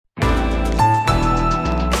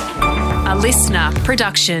listener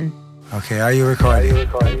production. Okay, are you recording?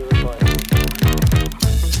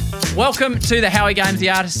 Welcome to the Howie Games The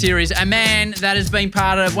Artist Series, a man that has been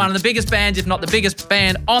part of one of the biggest bands, if not the biggest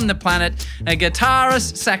band on the planet, a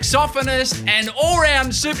guitarist, saxophonist, and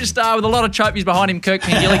all-round superstar with a lot of trophies behind him, Kirk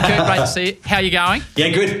Pengilly. Kirk, great to see you. How you going? Yeah,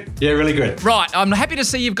 good. Yeah, really good. Right, I'm happy to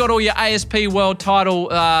see you've got all your ASP World Title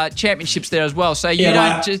championships there as well. So you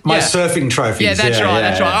don't my surfing trophies. Yeah, that's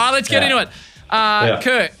right. All right, let's get into it. Yeah.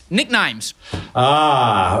 Kirk, nicknames.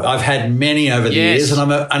 I've had many over the years, and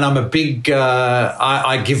I'm a big.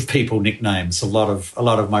 I give people nicknames. A lot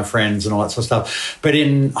of my friends and all that sort of stuff. But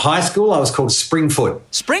in high school, I was called Springfoot.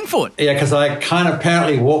 Springfoot. Yeah, because I kind of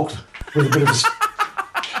apparently walked with a bit of.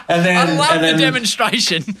 And then I love the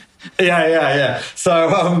demonstration. Yeah. So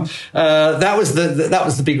that was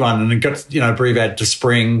the big one, and it got abbreviated to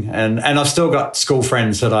Spring, and I've still got school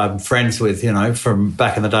friends that I'm friends with, from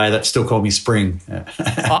back in the day that still call me Spring.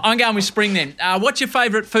 I'm going with Spring then. What's your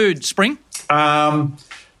favourite food, Spring?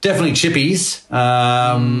 Definitely chippies,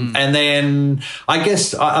 and then I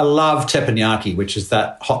guess I love teppanyaki, which is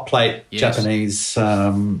that hot plate Japanese. I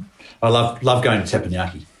love going to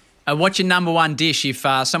teppanyaki. What's your number one dish if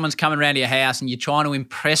someone's coming around to your house and you're trying to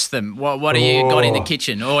impress them? What do you got in the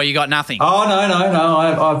kitchen, or you got nothing? Oh,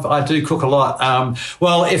 no. I do cook a lot.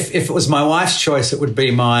 Well, if it was my wife's choice, it would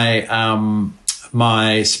be my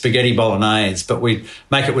spaghetti bolognese, but we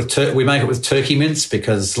make it with turkey mince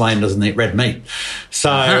because Lane doesn't eat red meat. So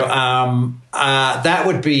that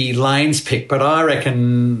would be Lane's pick. But I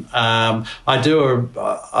reckon I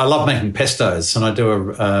love making pestos, and I do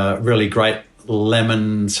a really great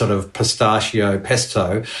lemon sort of pistachio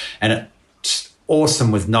pesto, and it's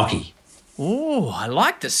awesome with gnocchi. Oh, I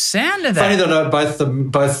like the sound of that. Funny that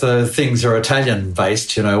both the things are Italian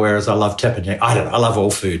based, whereas I love teppanyaki. I don't know, I love all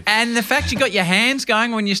food. And the fact you got your hands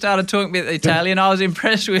going when you started talking about the Italian, I was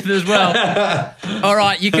impressed with as well. All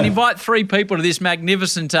right, you can invite 3 people to this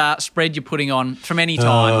magnificent spread you're putting on from any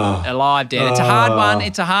time, alive, dead. It's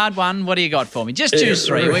a hard one. What do you got for me? Just choose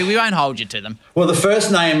 3. We won't hold you to them. Well, the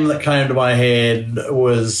first name that came to my head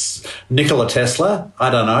was Nikola Tesla. I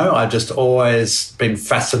don't know. I've just always been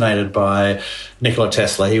fascinated by Nikola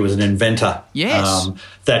Tesla. He was an inventor. Yes.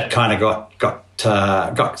 That kind of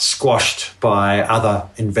got squashed by other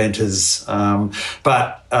inventors. So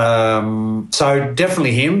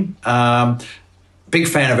definitely him. Big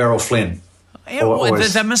fan of Errol Flynn.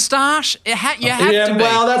 The moustache, you have to be.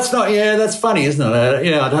 Well, that's funny, isn't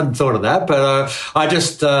it? I hadn't thought of that, but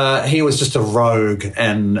he was just a rogue,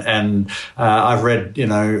 and I've read,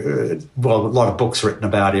 a lot of books written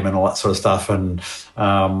about him and all that sort of stuff, and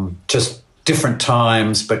just different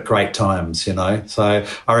times, but great times, So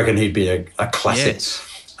I reckon he'd be a classic. Yes.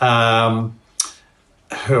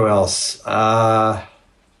 Who else?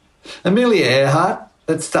 Amelia Earhart.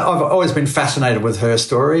 I've always been fascinated with her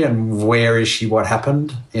story and where is she, what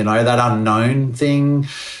happened, that unknown thing.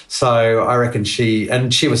 So I reckon she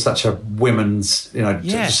was such a women's,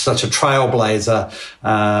 just such a trailblazer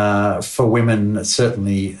for women,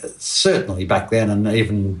 certainly back then, and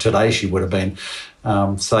even today she would have been.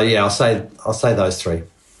 I'll say those 3.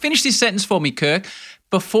 Finish this sentence for me, Kirk.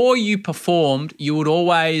 Before you performed, you would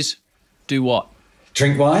always do what?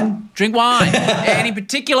 Drink wine. Any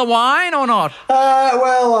particular wine or not?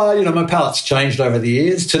 My palate's changed over the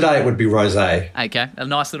years. Today it would be rosé. Okay, a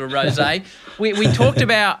nice little rosé. we talked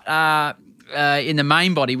about in the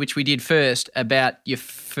main body, which we did first, about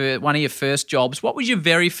one of your first jobs. What was your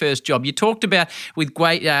very first job? You talked about with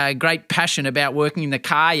great passion about working in the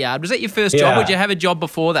car yard. Was that your first job, or did you have a job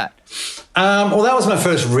before that? Well, that was my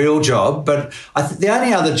first real job, but the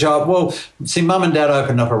only other job, Mum and Dad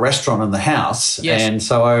opened up a restaurant in the house, and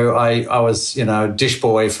so I was, dish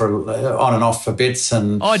boy for on and off for bits.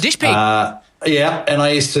 And dish pig. And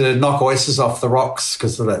I used to knock oysters off the rocks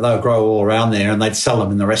because they would grow all around there, and they'd sell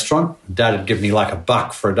them in the restaurant. Dad would give me like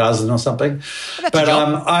 $1 for a dozen or something.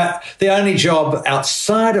 The only job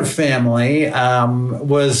outside of family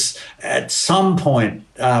was at some point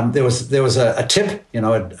there was a tip,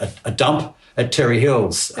 a dump at Terry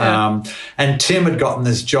Hills. Yeah. And Tim had gotten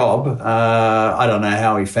this job, I don't know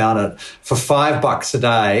how he found it, for $5 a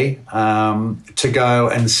day to go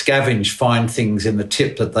and scavenge, find things in the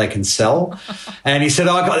tip that they can sell. And he said,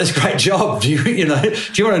 I got this great job. Do you want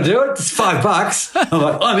to do it? It's $5. I'm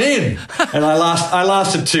like, I'm in. And I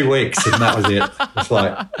lasted 2 weeks, and that was it. It's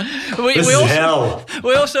like, this is hell.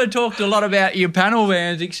 We also talked a lot about your panel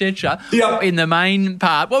vans, etc. Yep. In the main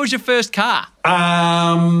part. What was your first car?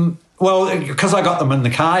 Well, because I got them in the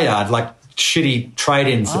car yard, like shitty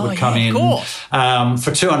trade-ins that would come in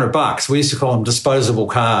for $200. We used to call them disposable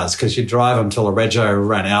cars because you'd drive them till a rego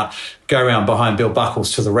ran out, go around behind Bill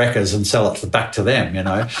Buckles to the wreckers and sell it back to them, you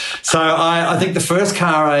know. So I think the first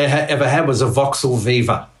car I ever had was a Vauxhall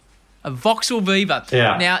Viva. A Vauxhall Viva.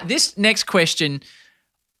 Yeah. Now, this next question,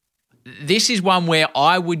 this is one where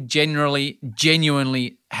I would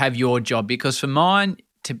genuinely have your job, because for mine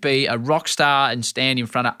to be a rock star and stand in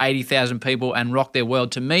front of 80,000 people and rock their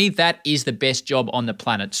world, to me, that is the best job on the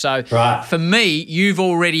planet. So for me, you've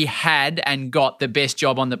already had and got the best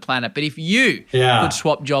job on the planet. But if you could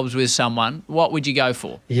swap jobs with someone, what would you go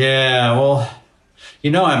for? Yeah, well,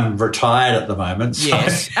 you know, I'm retired at the moment. So.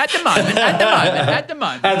 Yes, at the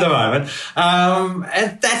moment.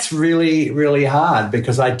 And that's really, really hard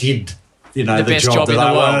because I did, you know, the best job in that the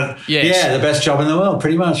I world. wanted. Yes. Yeah, the best job in the world,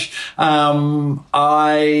 pretty much. I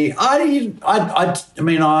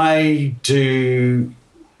mean, I do.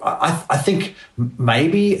 I think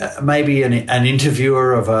maybe an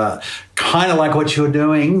interviewer of a kind of like what you're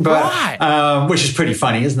doing, but which is pretty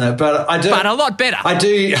funny, isn't it? But I do, but a lot better. I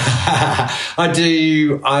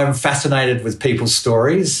do. I'm fascinated with people's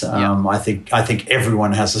stories. I think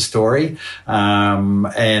everyone has a story,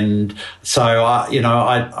 and so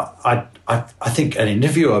I think an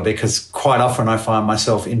interviewer, because quite often I find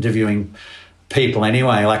myself interviewing people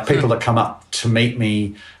anyway, like people that come up to meet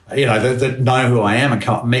me, you know, that know who I am and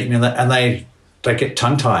come up and meet me, and they get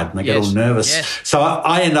tongue-tied and they get all nervous. Yes. So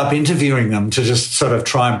I end up interviewing them to just sort of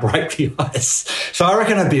try and break the ice. So I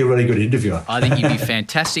reckon I'd be a really good interviewer. I think you'd be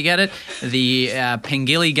fantastic at it. The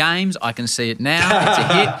Pengilly Games, I can see it now. It's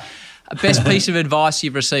a hit. Best piece of advice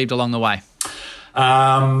you've received along the way?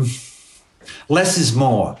 Less is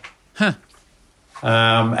more. Huh.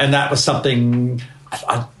 And that was something,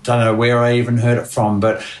 I don't know where I even heard it from,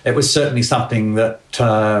 but it was certainly something that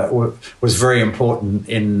was very important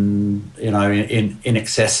in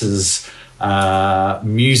INXS's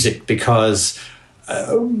music, because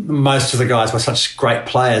most of the guys were such great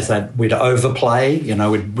players that we'd overplay. You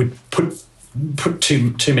know, we'd put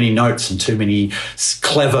too many notes and too many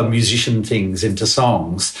clever musician things into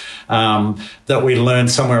songs, that we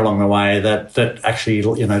learned somewhere along the way that actually,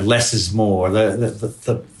 you know, less is more.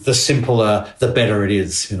 The simpler, the better it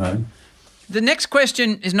is, you know. The next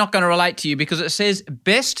question is not going to relate to you because it says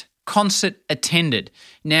best concert attended.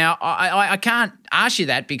 Now, I can't ask you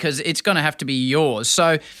that because it's going to have to be yours.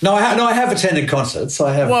 So I have attended concerts.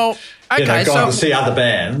 I have gone to see other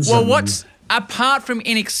bands. Well, apart from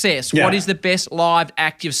INXS, what is the best live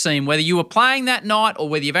act you've seen? Whether you were playing that night or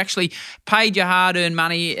whether you've actually paid your hard-earned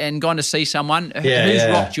money and gone to see someone, who's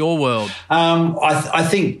rocked your world? I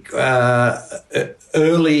think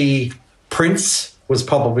early Prince was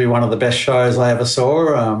probably one of the best shows I ever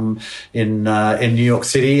saw in New York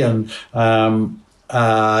City, and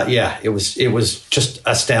it was just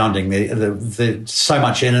astounding. The so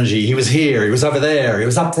much energy. He was here, he was over there, he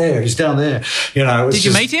was up there, he was down there. You know, did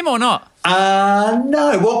you meet him or not?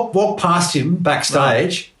 No, walked past him backstage.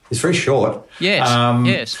 Right. He's very short. Yes,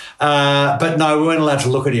 yes. But no, we weren't allowed to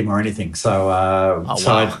look at him or anything. So,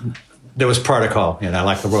 there was protocol, you know,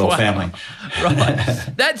 like the royal family. Right.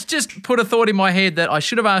 That's just put a thought in my head that I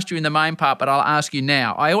should have asked you in the main part, but I'll ask you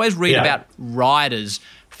now. I always read about riders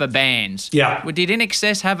for bands. Yeah. Did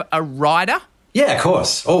INXS have a rider? Yeah, of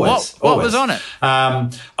course, always. What was on it?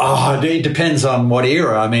 It depends on what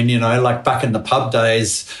era. I mean, you know, like back in the pub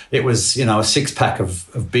days, it was, you know, a 6-pack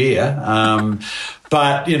of beer.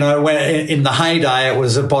 But, you know, when in the heyday, it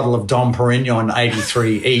was a bottle of Dom Perignon,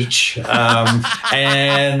 83 each.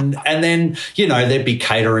 And then, you know, there'd be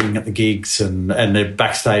catering at the gigs, and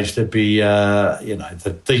backstage there'd be,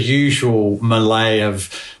 the usual melee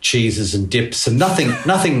of cheeses and dips, and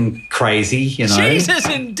nothing crazy, you know. Cheeses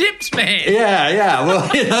and dips, man. Yeah. Well,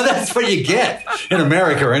 you know, that's what you get in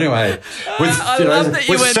America anyway, with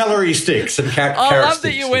celery sticks and carrot sticks. I love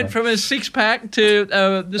that you went from a 6-pack to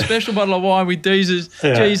the special bottle of wine with cheeses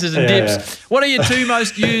and dips. Yeah. What are your two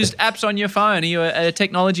most used apps on your phone? Are you a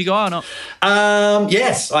technology guy or not?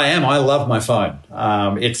 Yes, I am. I love my phone.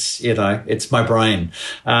 It's my brain.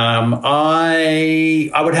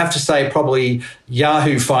 I would have to say probably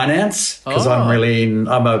Yahoo Finance, because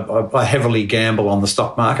I heavily gamble on the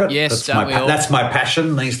stock market. Yes, that's my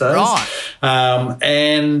passion these days. Right.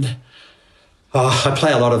 And I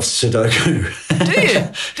play a lot of Sudoku.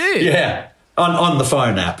 Do you? Yeah. On the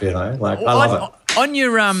phone app, you know, like I love it. On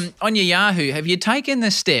your Yahoo, have you taken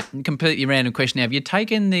the step, completely random question now, have you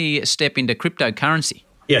taken the step into cryptocurrency?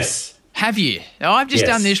 Yes. Have you? Oh, I've just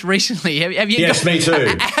done this recently. Have you? Yes, me too.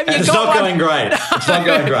 It's not going great. It's not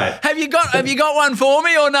going great. Have you got one for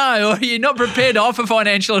me or no? Or are you not prepared to offer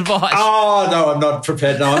financial advice? Oh, no, I'm not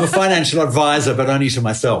prepared. No, I'm a financial advisor, but only to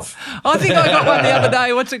myself. I think I got one the other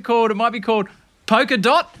day. What's it called? It might be called Polka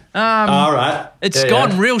Dot. All right. It's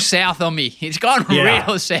gone real south on me. It's gone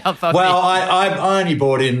real south on me. Well, I only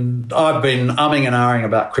bought in. I've been umming and ahhing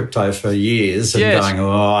about crypto for years and going,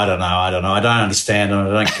 I don't know. I don't understand it. I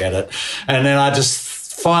don't get it. And then I just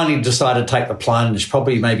finally decided to take the plunge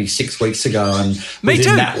probably maybe 6 weeks ago. And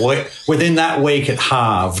within that week it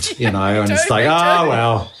halved, and it's like,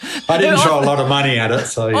 well, I didn't throw a lot of money at it.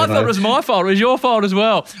 So I thought it was my fault. It was your fault as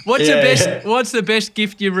well. What's the best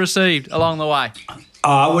gift you've received along the way?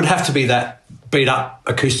 It would have to be that beat-up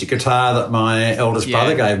acoustic guitar that my eldest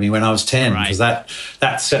brother gave me when I was 10, because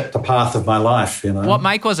that set the path of my life. What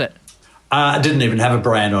make was it? It didn't even have a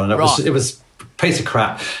brand on it. It was a piece of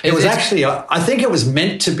crap. It was actually, I think it was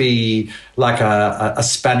meant to be like a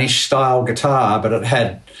Spanish-style guitar, but it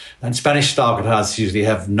had, and Spanish-style guitars usually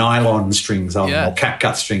have nylon strings on them or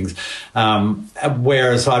catgut strings,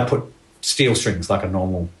 whereas I put steel strings like a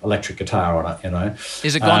normal electric guitar on it.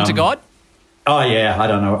 Is it gone to God? Oh, yeah, I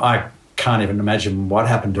don't know. I can't even imagine what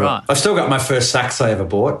happened to it. I've still got my first sax I ever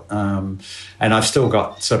bought, and I've still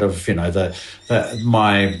got sort of,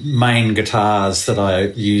 my main guitars that I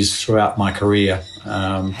used throughout my career.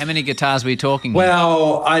 How many guitars were you talking?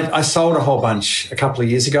 Well, I sold a whole bunch a couple of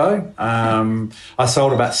years ago. I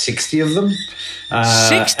sold about 60 of them.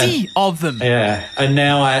 60 of them? Yeah, and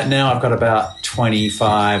now I've got about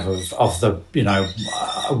 25 of the,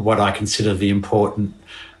 what I consider the important.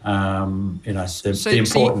 The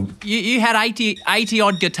important. You had 80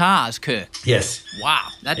 odd guitars, Kirk. Yes. Wow,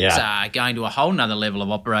 that's going to a whole nother level of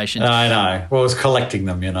operations. I know. Well, I was collecting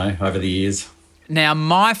them, over the years. Now,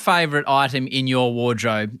 my favourite item in your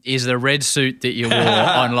wardrobe is the red suit that you wore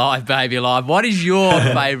on Live Baby Live. What is your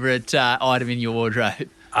favourite item in your wardrobe?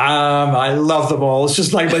 I love them all. It's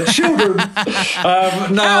just like my children. How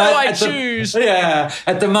do I choose?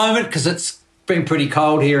 At the moment, because it's been pretty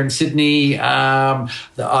cold here in Sydney. I've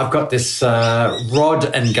got this rod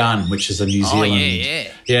and gun, which is a New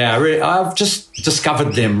Zealand. I've just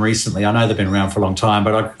discovered them recently. I know they've been around for a long time,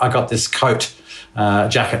 but I got this coat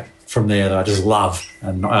jacket from there that I just love,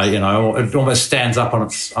 and it almost stands up on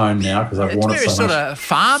its own now because I've worn it so much. It's very sort of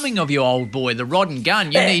farming of you, old boy. The rod and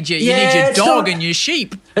gun. You need your dog and your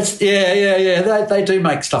sheep. They do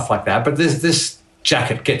make stuff like that, but this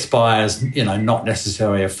jacket gets by as not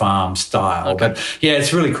necessarily a farm style, but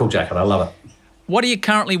it's a really cool jacket. I love it. What are you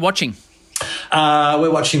currently watching?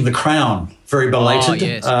 We're watching The Crown. Very belated. Oh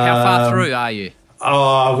yes. How far through are you?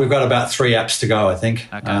 Oh, we've got about 3 apps to go, I think.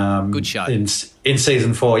 Okay, good show. In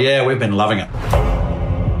season 4, we've been loving it.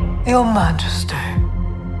 Your Majesty,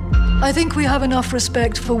 I think we have enough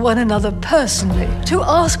respect for one another personally to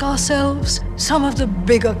ask ourselves some of the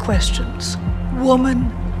bigger questions,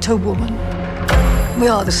 woman to woman. We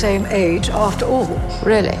are the same age after all.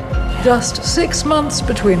 Really? Just 6 months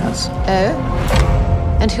between us.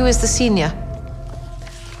 Oh? And who is the senior?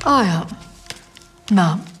 I am.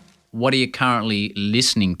 Ma'am. What are you currently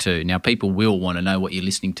listening to? Now, people will want to know what you're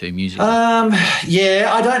listening to musically.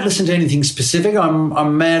 I don't listen to anything specific.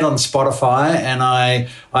 I'm mad on Spotify, and I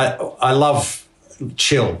love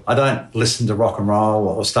chill. I don't listen to rock and roll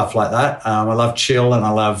or stuff like that. I love chill, and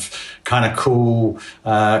I love kind of cool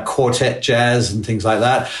quartet jazz and things like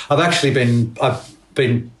that. I've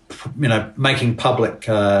been making public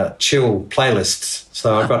chill playlists.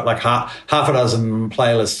 So I've got like half a dozen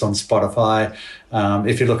playlists on Spotify.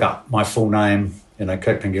 If you look up my full name,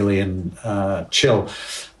 Kirk Pengilly and chill.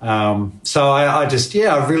 So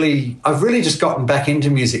I've really just gotten back into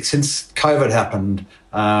music since COVID happened.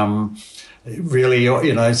 Really,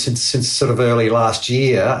 since sort of early last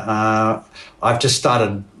year, I've just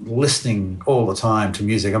started listening all the time to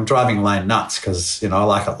music. I'm driving Elaine nuts because, I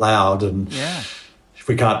like it loud and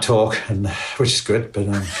we can't talk, which is good. But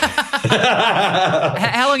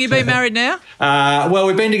how long have you been married now? Well,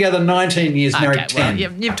 we've been together 19 years, married 10.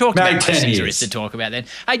 Well, you've talked married about 10 things years. there is to talk about then.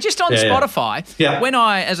 Hey, just on Spotify, when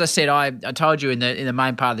as I said, I told you in the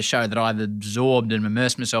main part of the show that I've absorbed and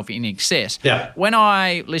immersed myself in INXS. Yeah. When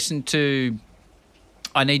I listen to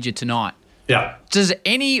I Need You Tonight, does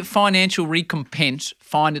any financial recompense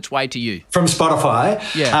find its way to you? From Spotify?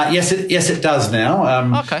 Yes, it does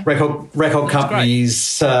now. Okay. Record companies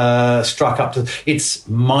struck up to... It's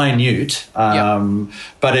minute,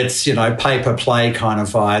 but it's, pay-per-play kind of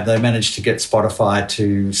vibe. They managed to get Spotify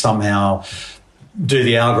to somehow do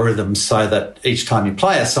the algorithms so that each time you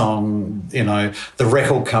play a song, the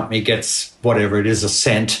record company gets whatever it is, a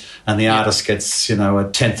cent, and the artist gets, a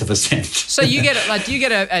 1/10 of a cent. So you get do you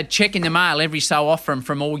get a check in the mail every so often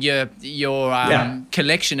from all your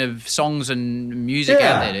collection of songs and music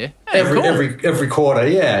out there? Do you? Every quarter,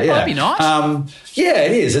 yeah. Oh, that'd be nice.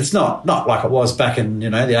 It is. It's not like it was back in the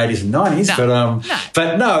 80s and 90s,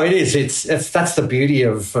 but no, it is. It's that's the beauty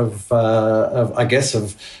of I guess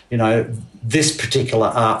of this particular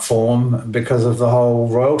art form because of the whole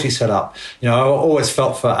royalty setup. I always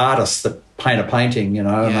felt for artists that paint a painting,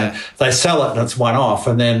 and they sell it and it's one off,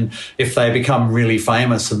 and then if they become really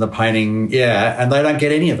famous in the painting, and they don't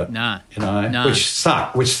get any of it. No. Which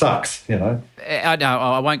sucks. I know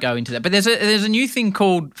I won't go into that, but there's a new thing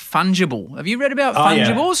called fungible. Have you read about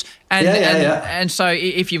fungibles? And so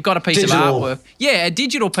if you've got a piece of artwork, a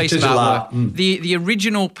digital piece of artwork, the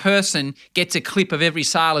original person gets a clip of every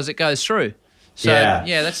sale as it goes through. So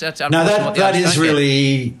that's that is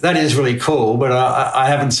really cool, but I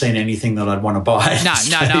haven't seen anything that I'd want to buy. No,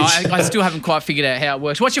 I still haven't quite figured out how it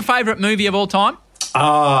works. What's your favourite movie of all time?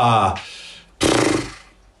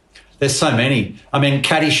 There's so many. I mean,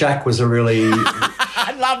 Caddyshack was a really...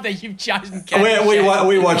 I love that you've chosen Caddyshack.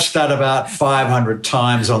 We watched that about 500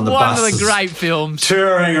 times on the bus. One of the great films.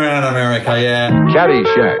 Touring around America,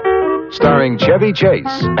 Caddyshack, starring Chevy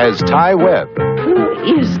Chase as Ty Webb.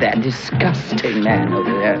 Who is that disgusting man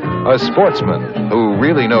over there? A sportsman who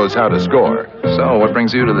really knows how to score. So, what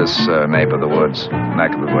brings you to this nape of the woods,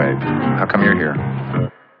 neck of the wave? How come you're here?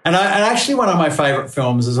 And actually one of my favourite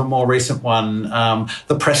films is a more recent one,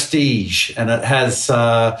 The Prestige, and it has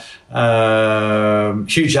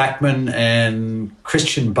Hugh Jackman and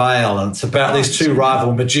Christian Bale, and it's about these two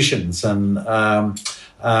rival magicians, and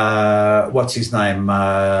what's his name?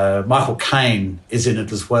 Michael Caine is in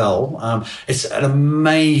it as well. It's an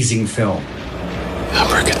amazing film.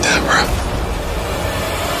 Abracadabra.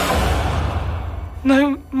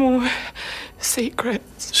 No more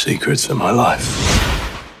secrets. Secrets of my life.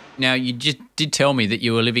 Now, you just did tell me that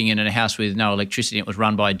you were living in a house with no electricity and it was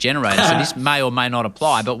run by a generator, so this may or may not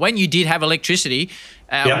apply. But when you did have electricity,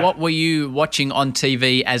 what were you watching on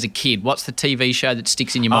TV as a kid? What's the TV show that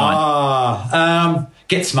sticks in your mind?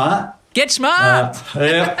 Get Smart. Get Smart?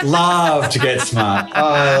 Loved Get Smart.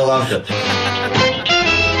 I loved it.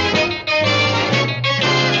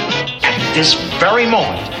 At this very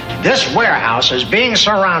moment, this warehouse is being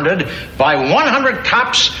surrounded by 100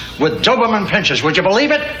 cops with Doberman pinchers. Would you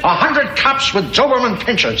believe it? 100 cops with Doberman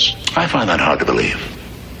pinchers. I find that hard to believe.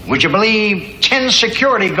 Would you believe 10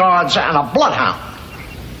 security guards and a bloodhound?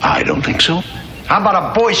 I don't think so. How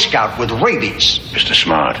about a Boy Scout with rabies? Mr.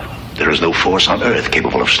 Smart, there is no force on earth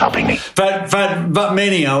capable of stopping me. But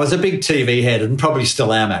meaning I was a big TV head and probably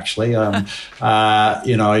still am actually. I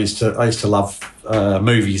used to love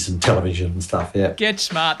movies and television and stuff. Yeah. Get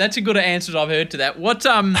Smart. That's a good answer I've heard to that. What?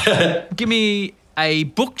 Give me a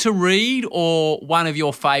book to read or one of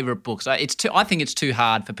your favourite books. I think it's too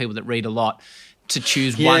hard for people that read a lot to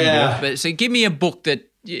choose one book. But so give me a book that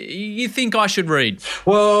you think I should read.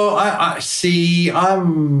 Well, I see.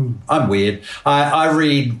 I'm weird. I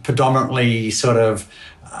read predominantly sort of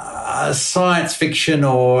science fiction,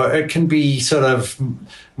 or it can be sort of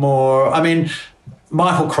more. I mean,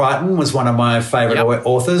 Michael Crichton was one of my favourite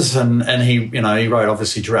authors, and he wrote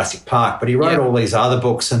obviously Jurassic Park, but he wrote all these other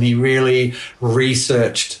books, and he really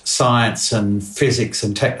researched science and physics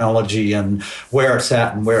and technology and where it's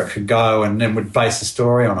at and where it could go, and then would base a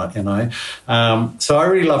story on it. So I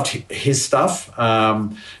really loved his stuff.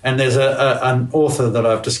 And there's an author that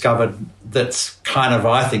I've discovered that's kind of,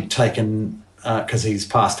 I think, taken. Because he's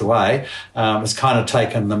passed away, has kind of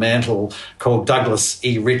taken the mantle, called Douglas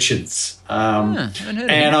E. Richards. And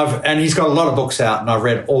he's got a lot of books out, and I've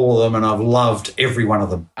read all of them, and I've loved every one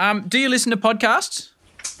of them. Do you listen to podcasts?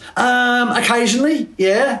 Occasionally,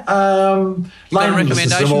 yeah. Lane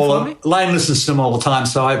listens to them all the time,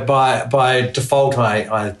 so by default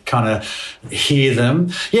I kind of hear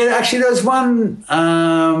them. Yeah, actually there was one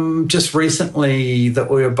just recently that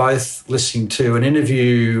we were both listening to, an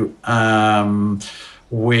interview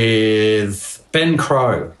with Ben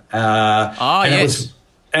Crowe. Yes.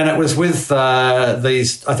 It was with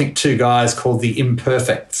these, I think, two guys called the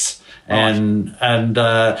Imperfects. And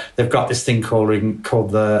they've got this thing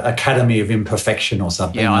called the Academy of Imperfection or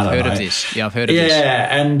something. Yeah, I've heard of this. Yeah,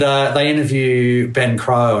 and they interview Ben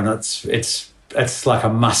Crowe, and it's like a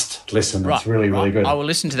must listen. It's really good. I will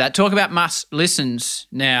listen to that. Talk about must listens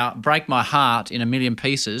now. Break my heart in a million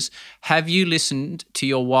pieces. Have you listened to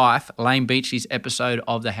your wife, Elaine Beachley's episode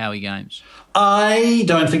of the Howie Games? I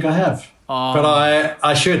don't think I have, but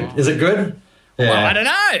I should. Is it good? Well, I don't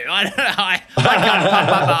know. I can't pump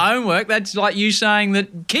up my own work. That's like you saying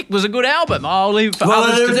that Kick was a good album. I'll leave it for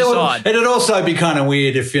others to decide. It'd also be kind of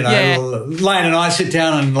weird if, Lane and I sit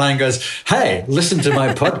down and Lane goes, hey, listen to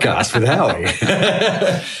my podcast with Howie.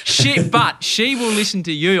 But she will listen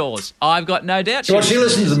to yours. I've got no doubt. She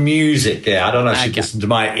listens to music, I don't know if she'd listen to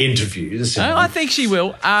my interviews. No, I think she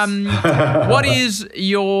will. What is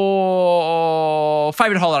your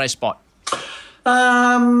favourite holiday spot?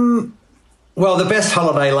 Well, the best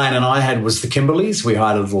holiday Lane and I had was the Kimberleys. We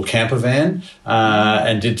hired a little camper van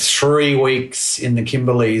and did 3 weeks in the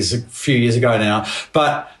Kimberleys a few years ago now.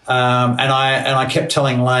 But and I kept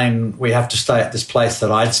telling Lane we have to stay at this place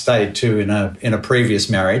that I'd stayed to in a previous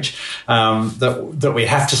marriage that we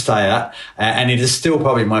have to stay at, and it is still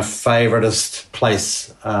probably my favouriteest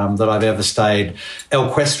place that I've ever stayed.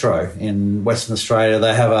 El Questro in Western Australia.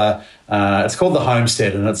 They have it's called the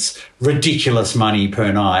Homestead, and it's ridiculous money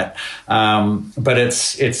per night. But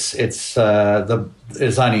it's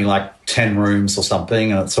only like 10 rooms or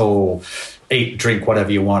something, and it's all eat, drink,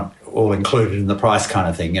 whatever you want, all included in the price kind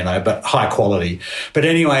of thing, but high quality. But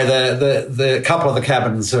anyway, the couple of the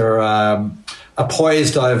cabins are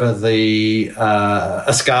poised over the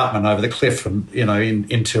escarpment, over the cliff, and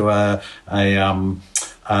into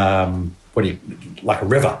like a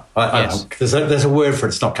river. I don't know. There's a word for it.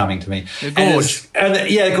 It's not coming to me. A gorge.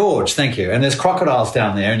 Gorge. Thank you. And there's crocodiles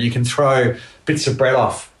down there, and you can throw bits of bread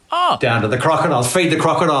off down to the crocodiles, feed the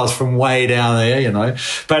crocodiles from way down there,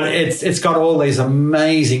 But it's got all these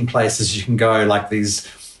amazing places you can go, like these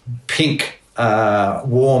pink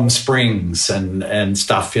warm springs and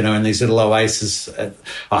stuff, and these little oases.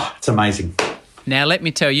 It's amazing. Now, let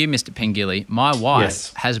me tell you, Mr. Pengilly, my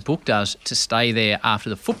wife has booked us to stay there after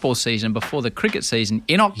the football season, before the cricket season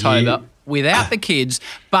in October, without the kids.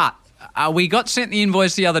 But we got sent the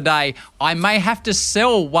invoice the other day. I may have to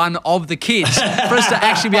sell one of the kids for us to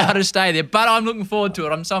actually be able to stay there. But I'm looking forward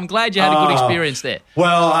to it. So I'm glad you had a good experience there.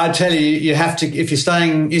 Well, I tell you, you have to, if you're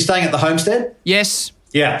staying at the Homestead? Yes.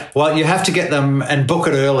 Yeah, well, you have to get them and book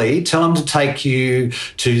it early. Tell them to take you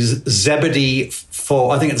to Zebedee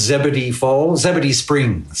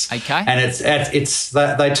Springs. Okay. And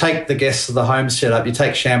they take the guests to the Homestead up. You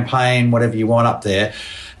take champagne, whatever you want up there,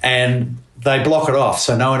 and they block it off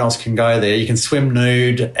so no one else can go there. You can swim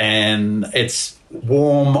nude, and it's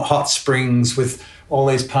warm, hot springs with all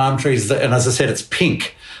these palm trees. And as I said, it's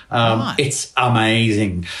pink. It's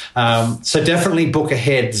amazing. So definitely book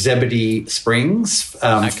ahead Zebedee Springs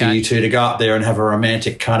for you two to go up there and have a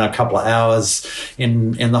romantic kind of couple of hours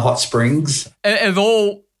in the hot springs. Of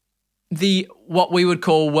all the what we would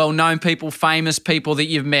call well-known people, famous people that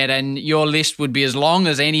you've met, and your list would be as long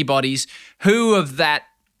as anybody's, who of that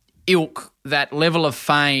ilk, that level of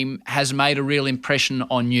fame, has made a real impression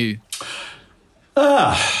on you?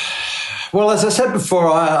 Well, as I said before,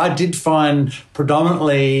 I did find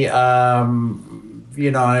predominantly,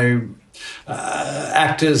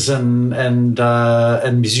 actors and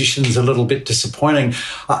musicians a little bit disappointing.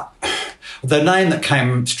 The name that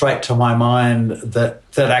came straight to my mind that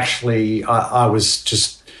actually I was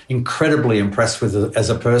just incredibly impressed with as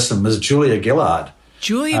a person was Julia Gillard.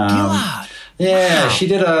 Julia Gillard. Yeah,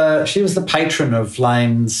 wow. She was the patron of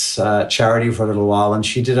Lane's charity for a little while, and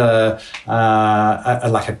she did a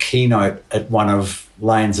keynote at one of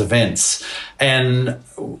Lane's events, and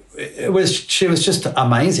she was just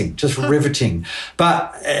amazing, just riveting.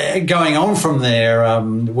 But going on from there,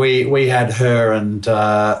 we had her and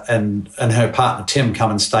her partner Tim come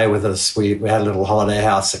and stay with us. We had a little holiday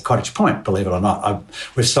house at Cottage Point, believe it or not.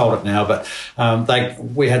 We've sold it now, but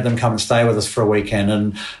we had them come and stay with us for a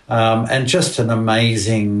weekend, and just an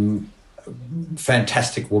amazing,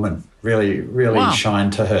 fantastic woman. Really wow.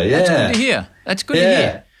 shined to her. Yeah, that's good to hear. That's good to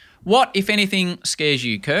hear. What, if anything, scares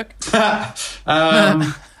you, Kirk?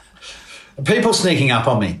 People sneaking up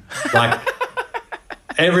on me. Like,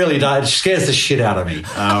 it really does. It scares the shit out of me.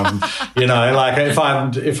 Like if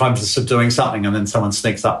I'm just doing something and then someone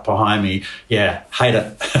sneaks up behind me, hate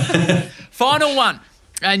it. Final one.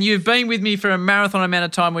 And you've been with me for a marathon amount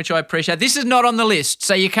of time, which I appreciate. This is not on the list,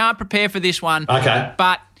 so you can't prepare for this one. Okay.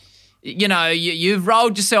 But you've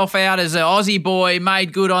rolled yourself out as an Aussie boy,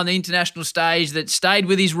 made good on the international stage, that stayed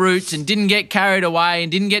with his roots and didn't get carried away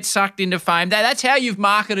and didn't get sucked into fame. That's how you've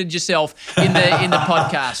marketed yourself in the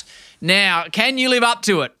podcast. Now, can you live up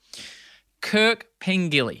to it? Kirk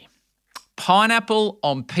Pengilly, pineapple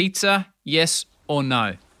on pizza, yes or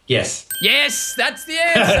no? Yes. Yes, that's the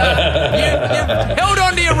answer. You've held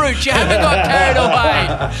on to your roots. You haven't got carried away.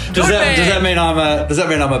 Does that mean I'm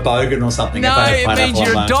a bogan or something? No, it means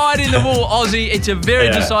you're a dyed-in-the-wool Aussie. It's a very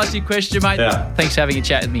decisive question, mate. Yeah. Thanks for having a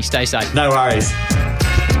chat with me. Stay safe. No worries.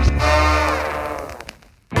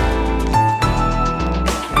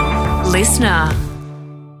 listener.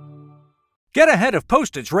 Get ahead of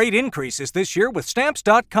postage rate increases this year with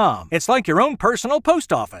Stamps.com. It's like your own personal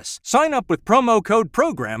post office. Sign up with promo code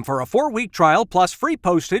PROGRAM for a 4-week trial plus free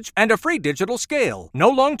postage and a free digital scale. No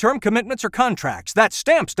long-term commitments or contracts. That's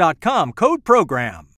Stamps.com, code PROGRAM.